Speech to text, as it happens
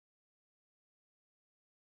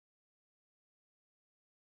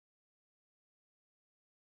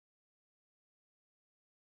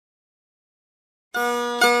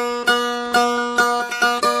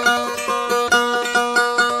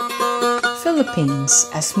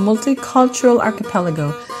Philippines, as multicultural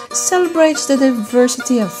archipelago, celebrates the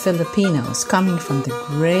diversity of Filipinos coming from the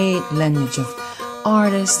great lineage of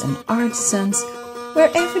artists and artisans,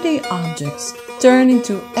 where everyday objects turn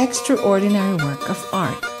into extraordinary work of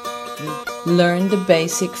art. Learn the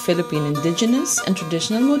basic Philippine indigenous and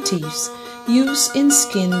traditional motifs used in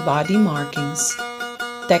skin body markings,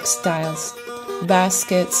 textiles,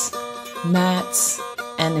 baskets, mats,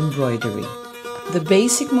 and embroidery. The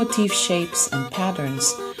basic motif shapes and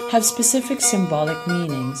patterns have specific symbolic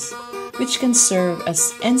meanings, which can serve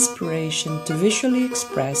as inspiration to visually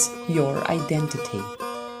express your identity.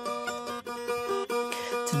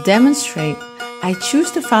 To demonstrate, I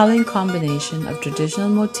choose the following combination of traditional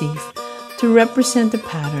motif to represent the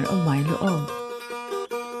pattern of my loob.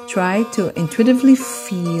 Try to intuitively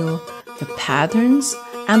feel the patterns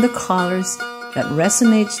and the colors that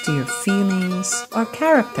resonates to your feelings or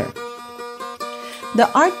character. The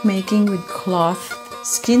art making with cloth,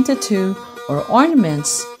 skin tattoo, or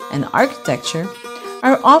ornaments and architecture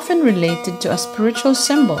are often related to a spiritual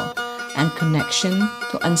symbol and connection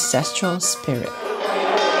to ancestral spirit.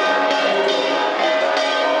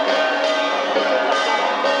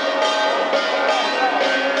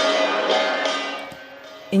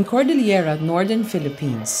 In Cordillera, northern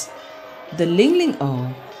Philippines, the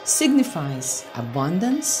Lingling-o signifies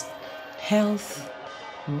abundance, health,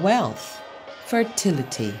 wealth,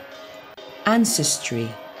 fertility, ancestry,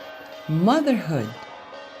 motherhood,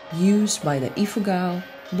 used by the Ifugao,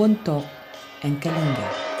 Bontok, and Kalinga.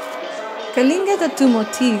 Kalinga tattoo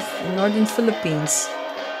motif in northern Philippines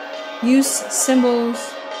use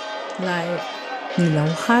symbols like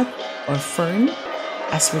nilauhat or fern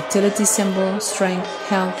as fertility symbol, strength,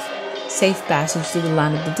 health, safe passage to the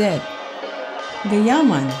land of the dead.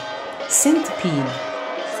 Gayaman, centipede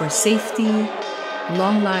for safety,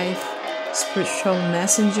 long life, spiritual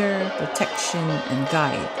messenger, protection, and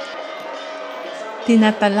guide.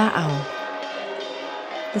 Tinatalaaw,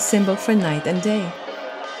 the symbol for night and day,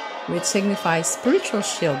 which signifies spiritual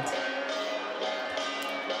shield.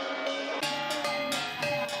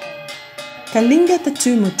 Kalinga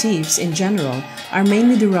tattoo motifs in general are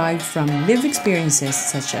mainly derived from lived experiences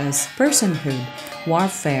such as personhood,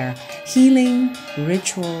 warfare, healing,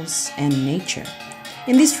 rituals, and nature.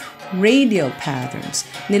 In these radial patterns,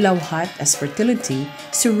 nilauhat as fertility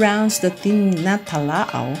surrounds the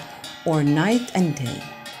tinatalaaw, or night and day,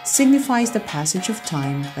 signifies the passage of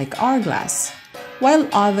time like hourglass, while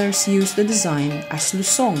others use the design as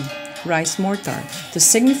lusong, rice mortar, to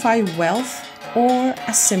signify wealth or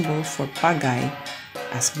a symbol for pagay,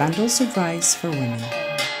 as bundles of rice for women.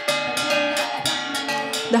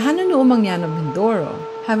 The Hanuno'o Mangyan of Mindoro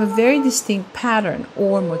have a very distinct pattern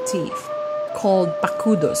or motif called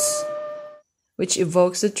pakudos, which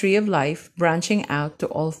evokes the tree of life branching out to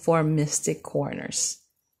all four mystic corners.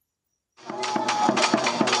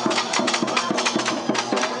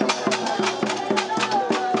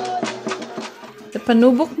 The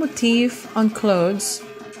panubok motif on clothes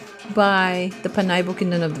by the Panay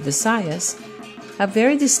Bukidnon of the Visayas have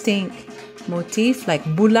very distinct motif like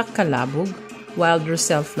bulak kalabog, wild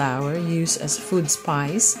roselle flower used as food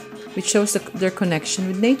spice, which shows their connection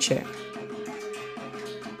with nature.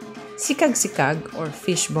 Sikag-sikag or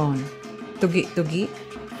fishbone, tugi-tugi,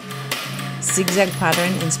 zigzag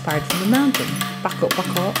pattern inspired from the mountain,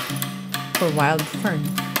 pako-pako for wild fern.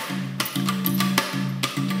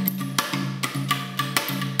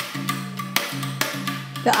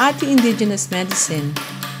 The Ati indigenous medicine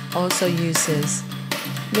also uses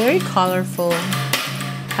very colorful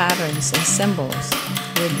patterns and symbols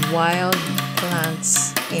with wild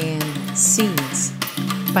plants and seeds.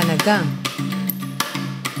 Panagang,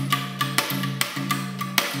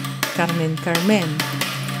 Carmen Carmen,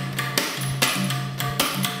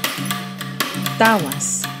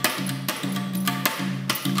 Tawas.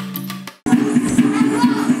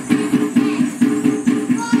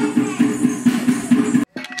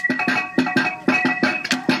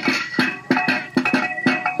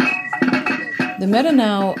 The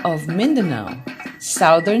Medanao of Mindanao,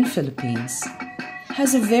 southern Philippines,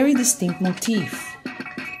 has a very distinct motif,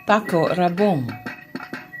 Pako Rabong,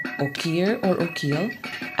 Okir or Okil,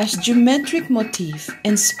 as geometric motif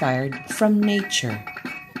inspired from nature.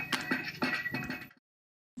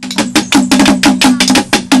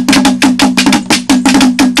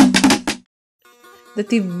 The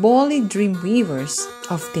Tiboli Dreamweavers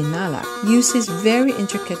of Tinalac uses very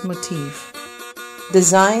intricate motif.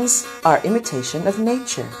 Designs are imitation of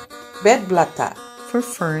nature. Bedblata for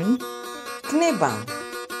fern, knebang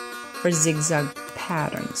for zigzag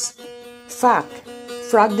patterns, Fak,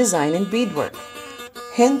 frog design and beadwork.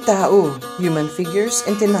 Hen tao, human figures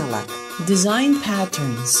and tinalak. Design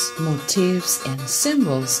patterns, motifs, and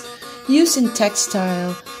symbols used in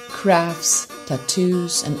textile, crafts,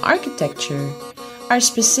 tattoos, and architecture are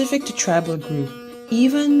specific to tribal group,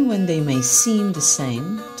 even when they may seem the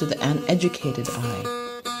same to the uneducated eye.